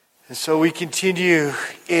And so we continue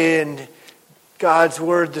in God's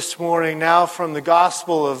Word this morning, now from the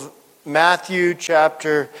Gospel of Matthew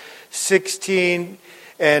chapter 16.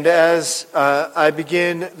 And as I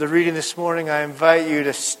begin the reading this morning, I invite you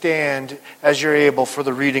to stand as you're able for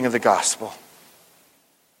the reading of the Gospel.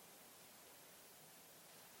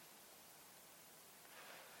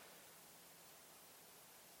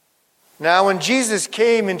 Now when Jesus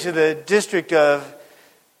came into the district of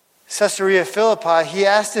Caesarea Philippi, he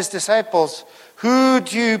asked his disciples, "Who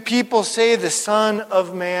do people say the Son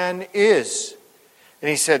of Man is?" And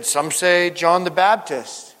he said, "Some say John the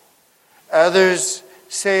Baptist, others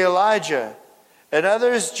say Elijah, and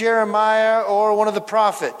others Jeremiah or one of the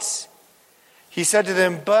prophets." He said to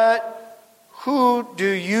them, "But who do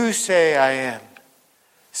you say I am?"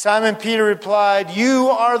 Simon Peter replied, "You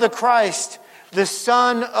are the Christ, the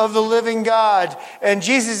Son of the living God." And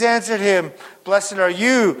Jesus answered him, "Blessed are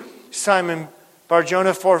you, Simon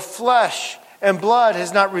Bar-Jonah, for flesh and blood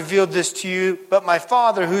has not revealed this to you, but my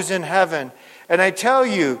Father who's in heaven. And I tell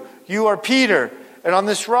you, you are Peter, and on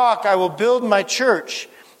this rock I will build my church,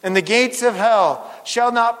 and the gates of hell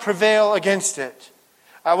shall not prevail against it.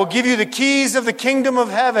 I will give you the keys of the kingdom of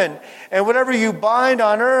heaven, and whatever you bind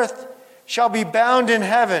on earth shall be bound in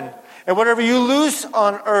heaven, and whatever you loose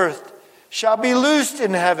on earth shall be loosed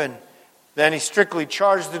in heaven." Then he strictly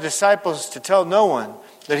charged the disciples to tell no one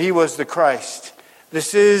that he was the Christ.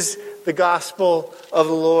 This is the gospel of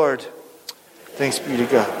the Lord. Thanks be to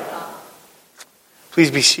God.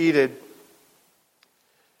 Please be seated.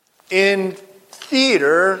 In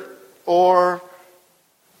theater, or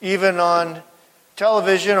even on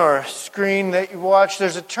television or a screen that you watch,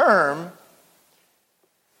 there's a term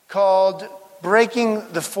called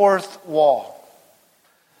breaking the fourth wall.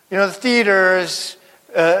 You know, the theater is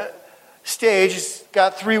stage. It's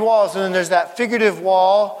got three walls, and then there's that figurative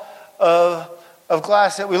wall of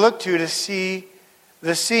glass that we look to see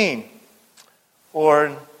the scene.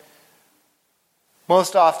 Or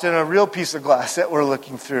most often a real piece of glass that we're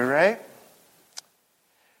looking through, right?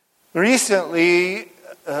 Recently,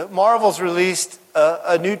 Marvel's released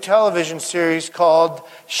a new television series called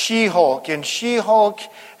She-Hulk. And She-Hulk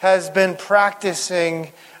has been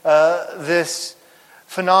practicing this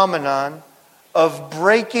phenomenon of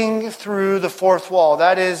breaking through the fourth wall.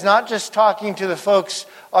 That is, not just talking to the folks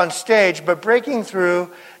on stage, but breaking through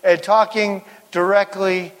and talking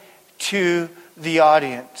directly to the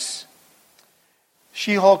audience.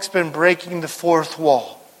 She-Hulk's been breaking the fourth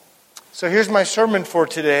wall. So here's my sermon for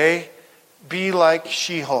today. Be like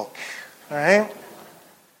She-Hulk. All right?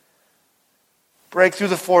 Break through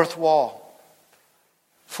the fourth wall.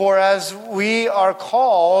 For as we are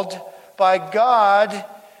called by God,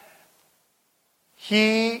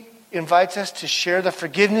 He invites us to share the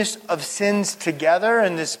forgiveness of sins together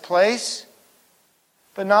in this place.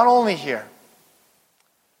 But not only here.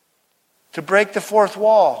 To break the fourth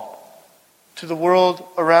wall to the world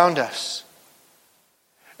around us.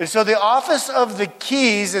 And so the office of the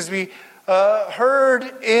keys, as we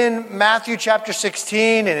heard in Matthew chapter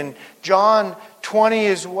 16 and in John 20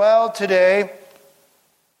 as well today,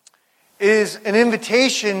 is an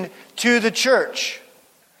invitation to the church.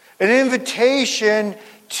 An invitation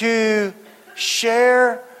to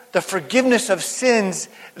share the forgiveness of sins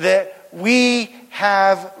that we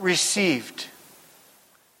have received.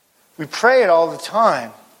 We pray it all the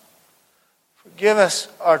time. Forgive us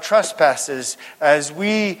our trespasses as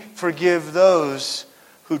we forgive those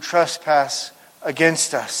who trespass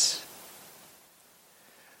against us.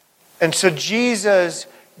 And so Jesus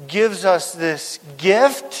gives us this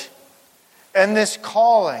gift and this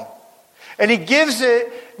calling. And He gives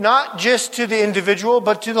it not just to the individual,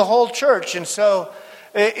 but to the whole church. And so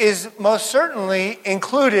it is most certainly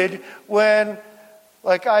included when,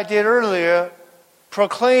 like I did earlier,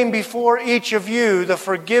 proclaim before each of you the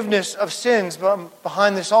forgiveness of sins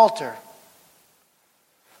behind this altar.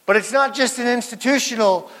 But it's not just an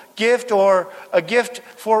institutional gift or a gift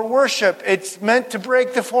for worship. It's meant to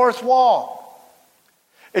break the fourth wall.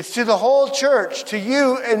 It's to the whole church, to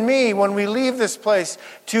you and me, when we leave this place,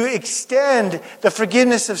 to extend the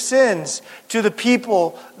forgiveness of sins to the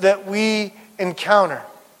people that we encounter.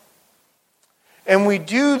 And we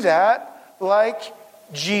do that like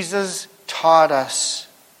Jesus taught us.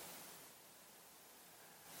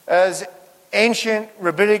 As ancient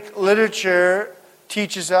rabbinic literature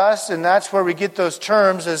teaches us, and that's where we get those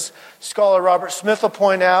terms, as scholar Robert Smith will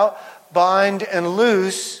point out, bind and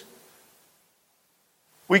loose,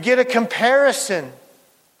 we get a comparison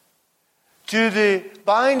to the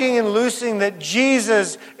binding and loosing that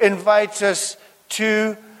Jesus invites us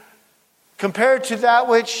to, compared to that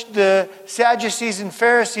which the Sadducees and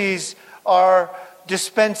Pharisees are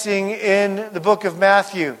dispensing in the book of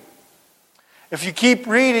Matthew. If you keep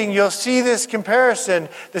reading, you'll see this comparison.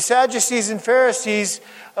 The Sadducees and Pharisees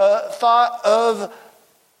thought of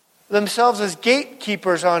themselves as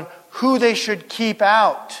gatekeepers on who they should keep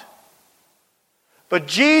out. But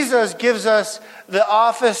Jesus gives us the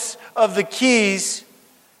office of the keys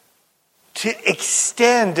to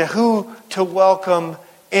extend to who to welcome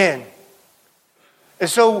in. And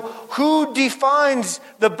so who defines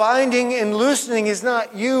the binding and loosening is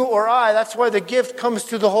not you or I. That's why the gift comes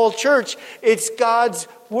to the whole church. It's God's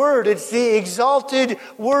word. It's the exalted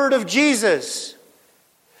word of Jesus.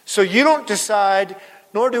 So you don't decide,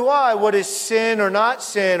 nor do I, what is sin or not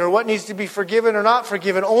sin, or what needs to be forgiven or not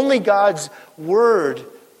forgiven. Only God's word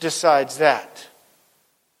decides that.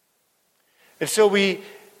 And so we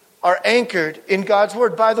are anchored in God's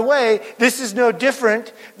word. By the way, this is no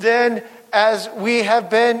different than as we have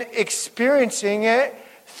been experiencing it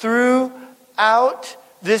throughout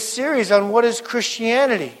this series on what is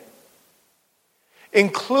Christianity,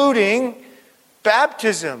 including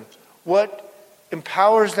baptism, what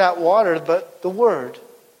empowers that water, but the Word.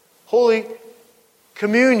 Holy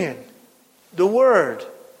Communion, the Word.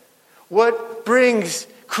 What brings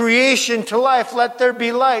creation to life, let there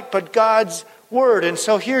be light, but God's Word. And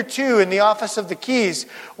so here too, in the office of the keys,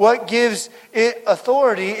 what gives it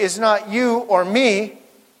authority is not you or me,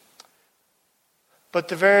 but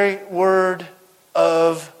the very Word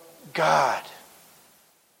of God.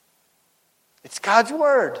 It's God's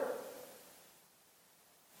Word.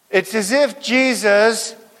 It's as if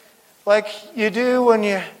Jesus, like you do when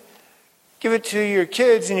you give it to your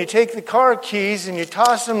kids and you take the car keys and you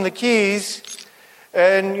toss them the keys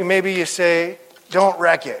and maybe you say, don't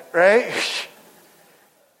wreck it, right?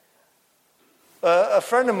 A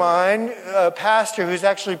friend of mine, a pastor who's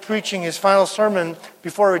actually preaching his final sermon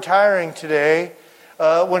before retiring today,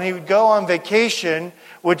 when he would go on vacation,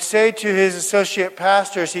 would say to his associate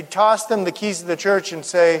pastors, he'd toss them the keys of the church and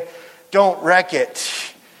say, don't wreck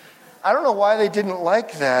it. I don't know why they didn't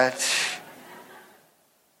like that.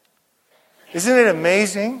 Isn't it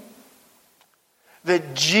amazing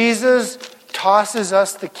that Jesus tosses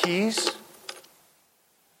us the keys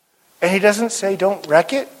and he doesn't say, don't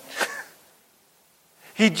wreck it?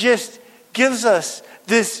 He just gives us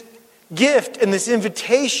this gift and this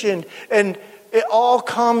invitation, and it all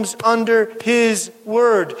comes under His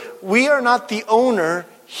word. We are not the owner,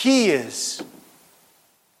 He is.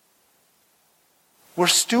 We're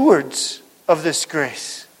stewards of this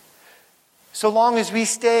grace, so long as we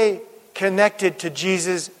stay connected to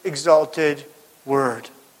Jesus' exalted word.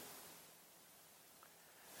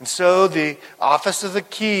 And so the office of the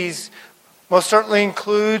keys most certainly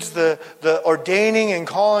includes the ordaining and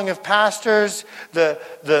calling of pastors, the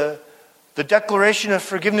declaration of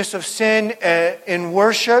forgiveness of sin in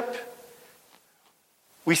worship.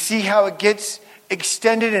 We see how it gets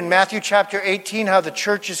extended in Matthew chapter 18, how the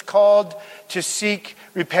church is called to seek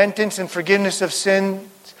repentance and forgiveness of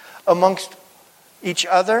sins amongst each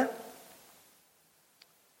other.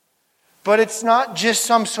 But it's not just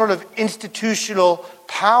some sort of institutional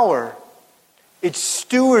power. It's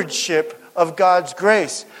stewardship of God's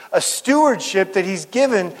grace. A stewardship that He's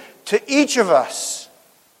given to each of us.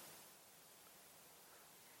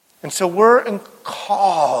 And so we're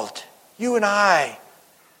called, you and I,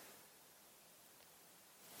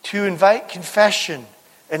 to invite confession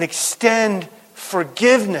and extend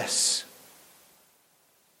forgiveness.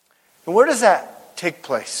 And where does that take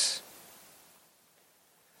place?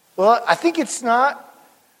 Well, I think it's not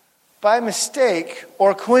by mistake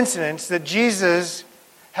or coincidence that Jesus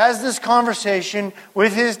has this conversation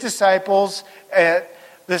with His disciples at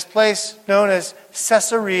this place known as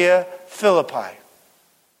Caesarea Philippi.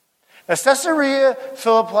 Now, Caesarea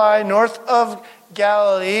Philippi, north of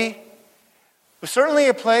Galilee, was certainly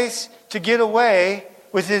a place to get away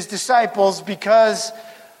with His disciples because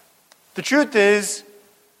the truth is,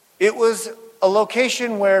 it was a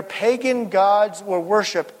location where pagan gods were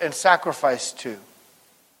worshipped and sacrificed to.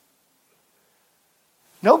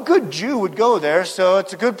 No good Jew would go there, so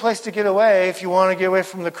it's a good place to get away if you want to get away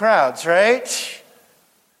from the crowds, right?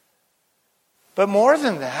 But more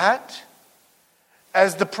than that,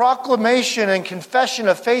 as the proclamation and confession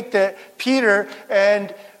of faith that Peter,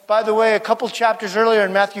 and by the way, a couple chapters earlier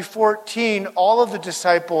in Matthew 14, all of the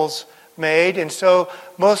disciples made, and so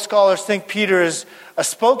most scholars think Peter is a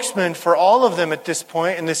spokesman for all of them at this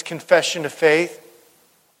point in this confession of faith,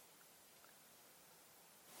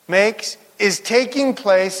 is taking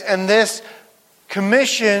place, and this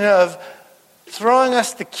commission of throwing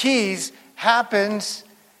us the keys happens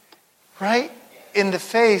right in the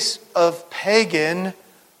face of pagan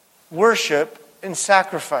worship and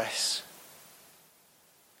sacrifice.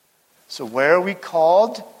 So where are we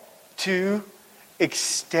called to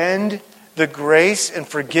extend the grace and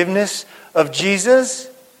forgiveness of Jesus?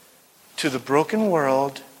 To the broken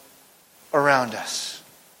world around us.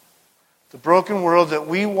 The broken world that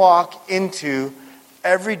we walk into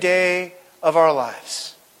every day of our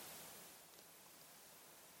lives.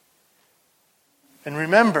 And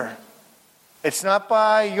remember, it's not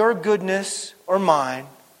by your goodness or mine,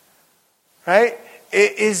 right?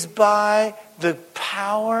 It is by the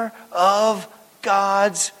power of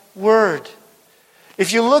God's Word.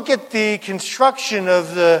 If you look at the construction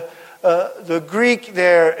of the Greek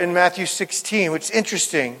there in Matthew 16, which is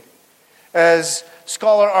interesting, as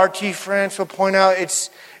scholar R.T. France will point out,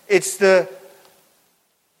 it's the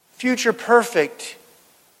future perfect.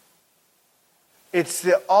 It's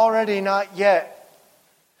the already not yet.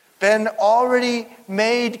 Been already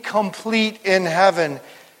made complete in heaven.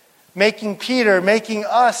 Making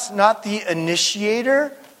us not the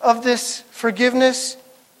initiator of this forgiveness,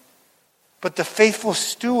 but the faithful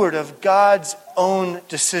steward of God's own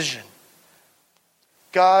decision.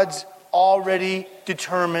 God's already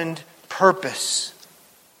determined purpose.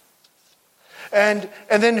 And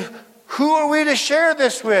then who are we to share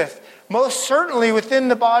this with? Most certainly within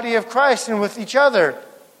the body of Christ and with each other.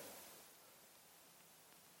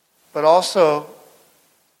 But also,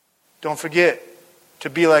 don't forget to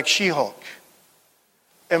be like She-Hulk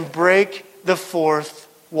and break the fourth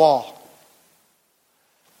wall.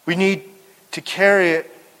 We need to carry it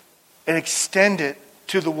and extend it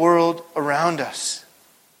to the world around us.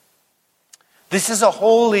 This is a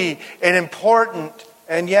holy and important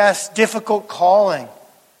and yes, difficult calling.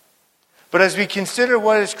 But as we consider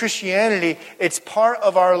what is Christianity, it's part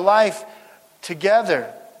of our life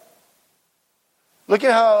together. Look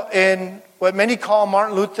at how in what many call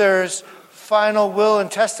Martin Luther's final will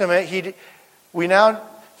and testament, we now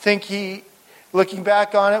think looking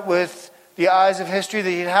back on it with the eyes of history, that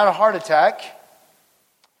he had a heart attack.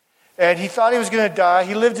 And he thought he was going to die.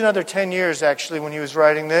 He lived another 10 years, actually, when he was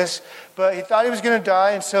writing this. But he thought he was going to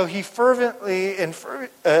die, and so he fervently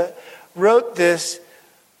wrote this,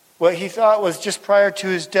 what he thought was just prior to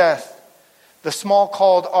his death, the small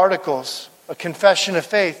called articles, a confession of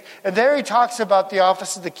faith. And there he talks about the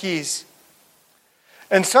office of the keys.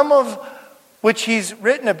 And some of which he's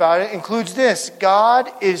written about it includes this: God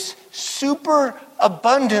is super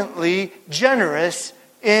abundantly generous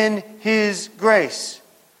in His grace.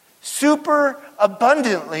 Super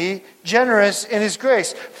abundantly generous in His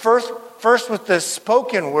grace. First with the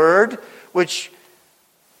spoken word, which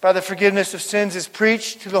by the forgiveness of sins is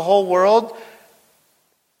preached to the whole world.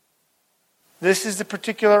 This is the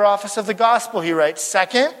particular office of the gospel, he writes.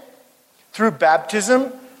 Second, through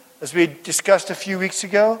baptism, as we discussed a few weeks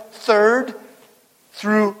ago. Third,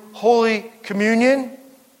 through Holy Communion.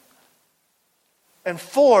 And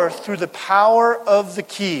fourth, through the power of the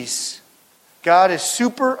keys. God is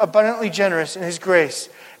super abundantly generous in His grace,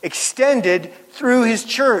 extended through His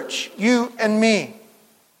church, you and me.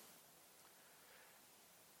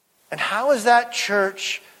 And how is that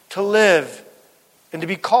church to live and to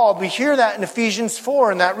be called? We hear that in Ephesians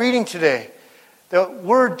 4 in that reading today. The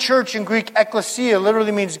word church in Greek, ekklesia,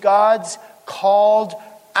 literally means God's called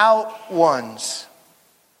out ones.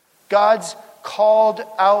 God's called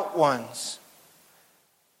out ones.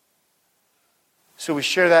 So we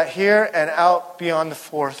share that here and out beyond the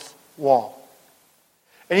fourth wall.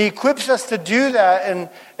 And He equips us to do that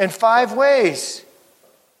in 5 ways.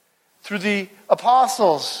 Through the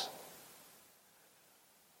apostles.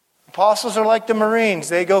 Apostles are like the Marines.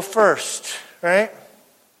 They go first, right?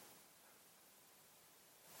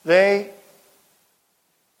 They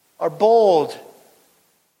are bold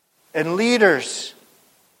and leaders.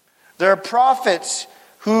 There are prophets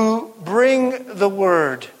who bring the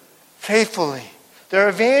word faithfully. There are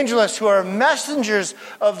evangelists who are messengers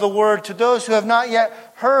of the word to those who have not yet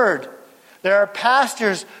heard. There are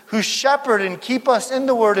pastors who shepherd and keep us in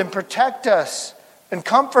the word and protect us and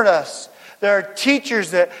comfort us. There are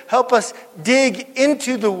teachers that help us dig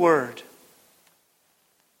into the word.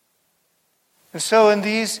 And so in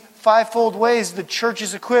these 5-fold ways, the church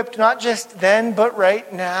is equipped, not just then, but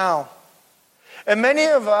right now. And many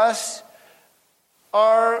of us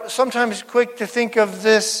are sometimes quick to think of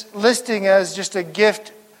this listing as just a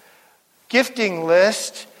gifting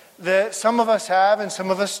list that some of us have and some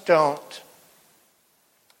of us don't.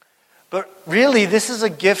 But really, this is a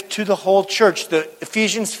gift to the whole church. The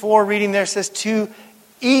Ephesians 4 reading there says, to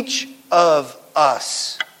each of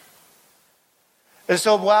us. And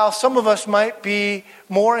so while some of us might be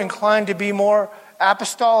more inclined to be more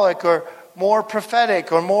apostolic or more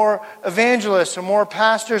prophetic or more evangelists or more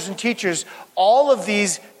pastors and teachers, all of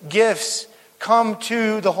these gifts come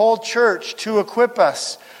to the whole church to equip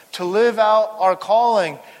us, to live out our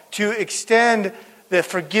calling, to extend the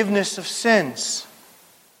forgiveness of sins.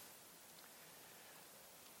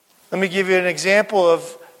 Let me give you an example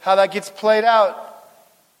of how that gets played out.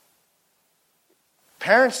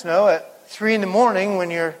 Parents know at 3 a.m.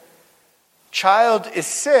 when your child is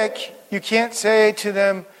sick, you can't say to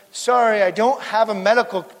them, "Sorry, I don't have a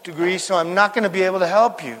medical degree, so I'm not going to be able to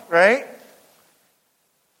help you," right?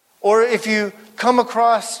 Or if you come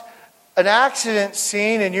across an accident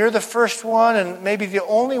scene and you're the first one and maybe the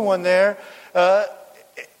only one there,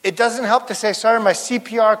 it doesn't help to say, "Sorry, my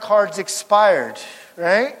CPR card's expired,"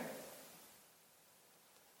 right?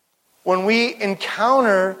 When we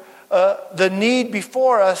encounter the need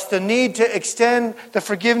before us, the need to extend the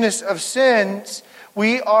forgiveness of sins,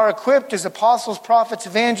 we are equipped as apostles, prophets,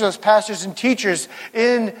 evangelists, pastors, and teachers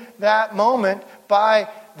in that moment by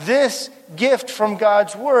this gift from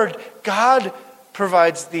God's Word. God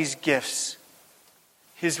provides these gifts.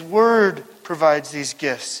 His Word provides these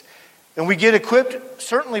gifts. And we get equipped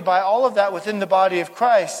certainly by all of that within the body of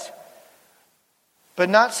Christ, but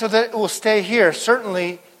not so that it will stay here,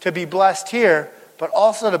 certainly to be blessed here, but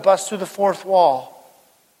also to bust through the fourth wall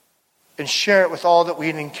and share it with all that we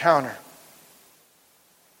encounter.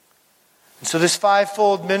 And so this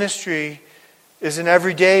fivefold ministry is an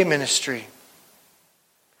everyday ministry.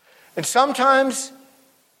 And sometimes,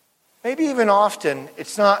 maybe even often,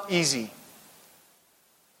 it's not easy.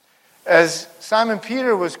 As Simon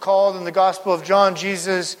Peter was called in the Gospel of John,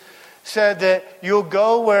 Jesus said that you'll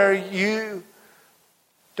go where you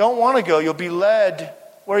don't want to go. You'll be led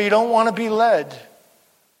where you don't want to be led.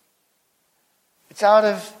 It's out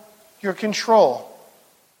of your control.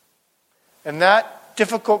 And that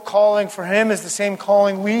difficult calling for him is the same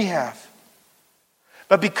calling we have.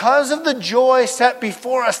 But because of the joy set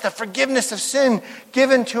before us, the forgiveness of sin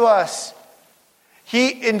given to us,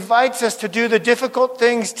 he invites us to do the difficult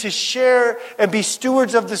things, to share and be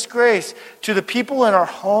stewards of this grace to the people in our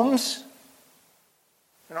homes.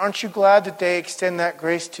 And aren't you glad that they extend that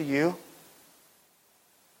grace to you?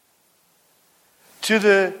 To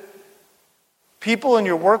the people in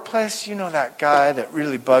your workplace, you know that guy that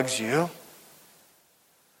really bugs you.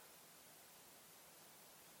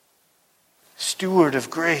 Steward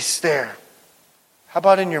of grace there. How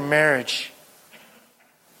about in your marriage?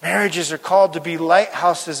 Marriages are called to be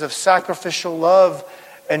lighthouses of sacrificial love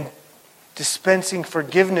and dispensing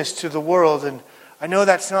forgiveness to the world. And I know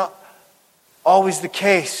that's not always the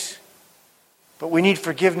case, but we need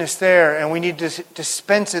forgiveness there, and we need to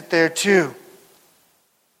dispense it there too.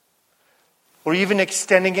 Or even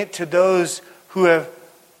extending it to those who have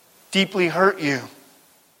deeply hurt you.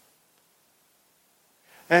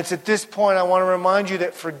 And it's at this point I want to remind you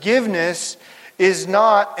that forgiveness is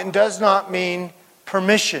not and does not mean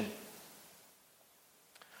permission.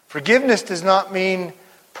 Forgiveness does not mean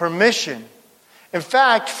permission. In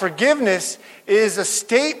fact, forgiveness is a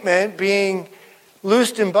statement being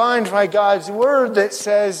loosed and bound by God's Word that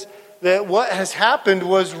says that what has happened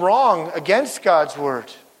was wrong against God's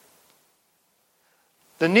Word.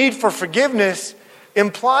 The need for forgiveness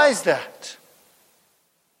implies that.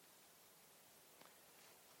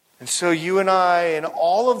 And so you and I, in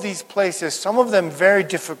all of these places, some of them very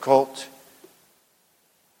difficult,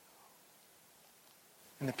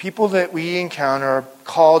 and the people that we encounter are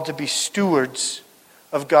called to be stewards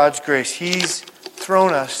of God's grace. He's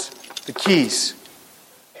thrown us the keys.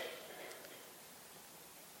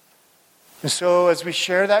 And so as we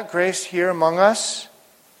share that grace here among us,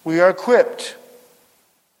 we are equipped.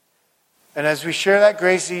 And as we share that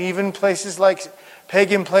grace, even places like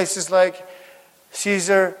pagan places like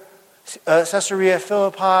Caesarea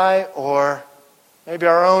Philippi, or maybe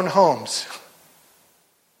our own homes,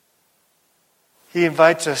 he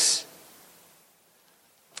invites us.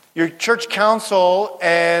 Your church council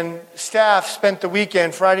and staff spent the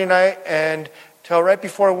weekend, Friday night and till right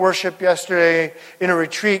before worship yesterday, in a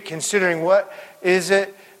retreat, considering what is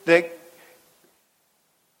it that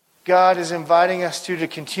God is inviting us to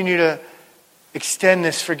continue to extend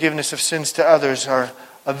this forgiveness of sins to others, or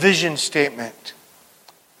a vision statement,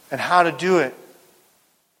 and how to do it.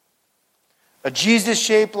 A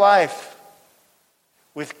Jesus-shaped life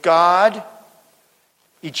with God,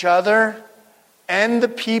 each other, and the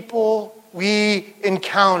people we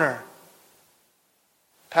encounter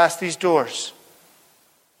past these doors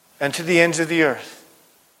and to the ends of the earth.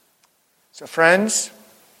 So friends,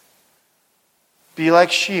 be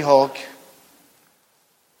like She-Hulk.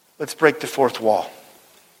 Let's break the fourth wall.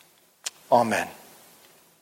 Amen.